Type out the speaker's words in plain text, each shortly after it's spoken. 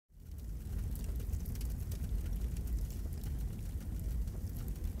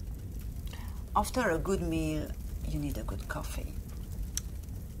after a good meal, you need a good coffee.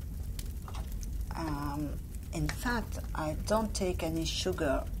 In fact, I don't take any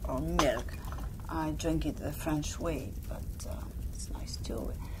sugar or milk. I drink it the French way, but it's nice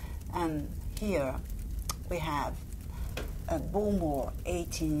too. And here we have a Bowmore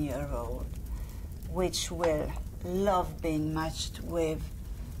 18-year-old, which will love being matched with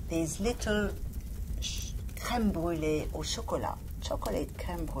these little crème brûlée au chocolat, chocolate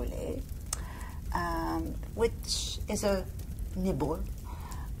crème brûlée, which is a nibble.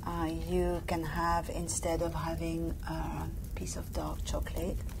 You can have, instead of having a piece of dark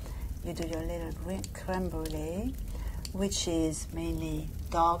chocolate, you do your little crème brûlée, which is mainly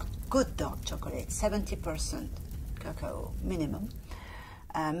good dark chocolate, 70% cacao minimum,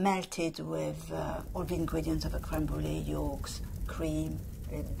 melted with all the ingredients of a crème brûlée, yolks, cream,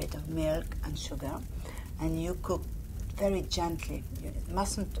 a little bit of milk and sugar, and you cook very gently. It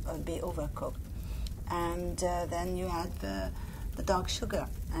mustn't be overcooked. And then you add the dark sugar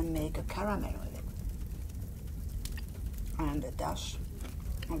and make a caramel with it. And a dash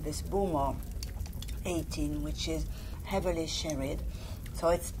of this Bowmore 18, which is heavily sherried.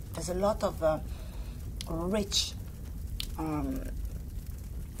 So there's a lot of rich,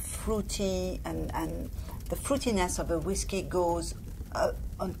 fruity, and the fruitiness of the whiskey goes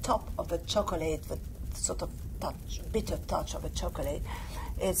on top of the chocolate, the sort of bitter touch of the chocolate.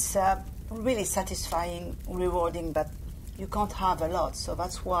 It's really satisfying, rewarding, but you can't have a lot. So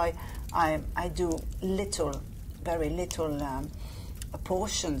that's why I do very little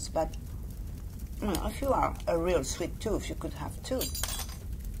portions. But if you are a real sweet tooth, you could have two.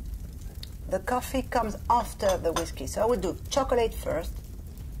 The coffee comes after the whiskey. So I would do chocolate first,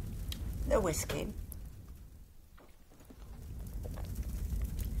 the whiskey,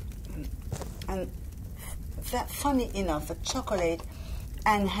 and funny enough, the chocolate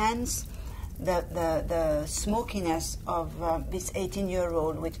enhances the smokiness of this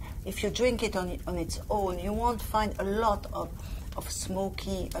 18-year-old, which if you drink it on its own, you won't find a lot of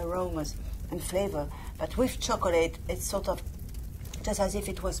smoky aromas and flavor. But with chocolate, it's sort of just as if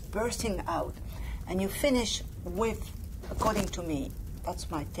it was bursting out. And you finish with, according to me,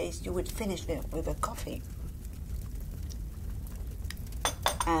 that's my taste, you would finish with a coffee.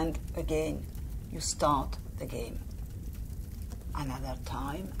 And again, you start the game another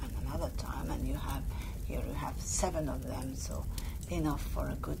time and another time, and you have 7 of them, so enough for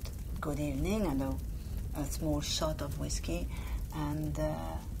a good evening, and a small shot of whiskey. And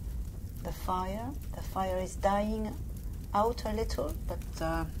the fire is dying out a little, but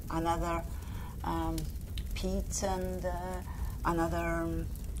another peat and another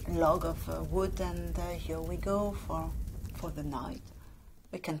log of wood, and here we go for the night.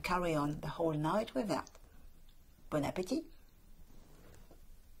 We can carry on the whole night with that. Bon appétit!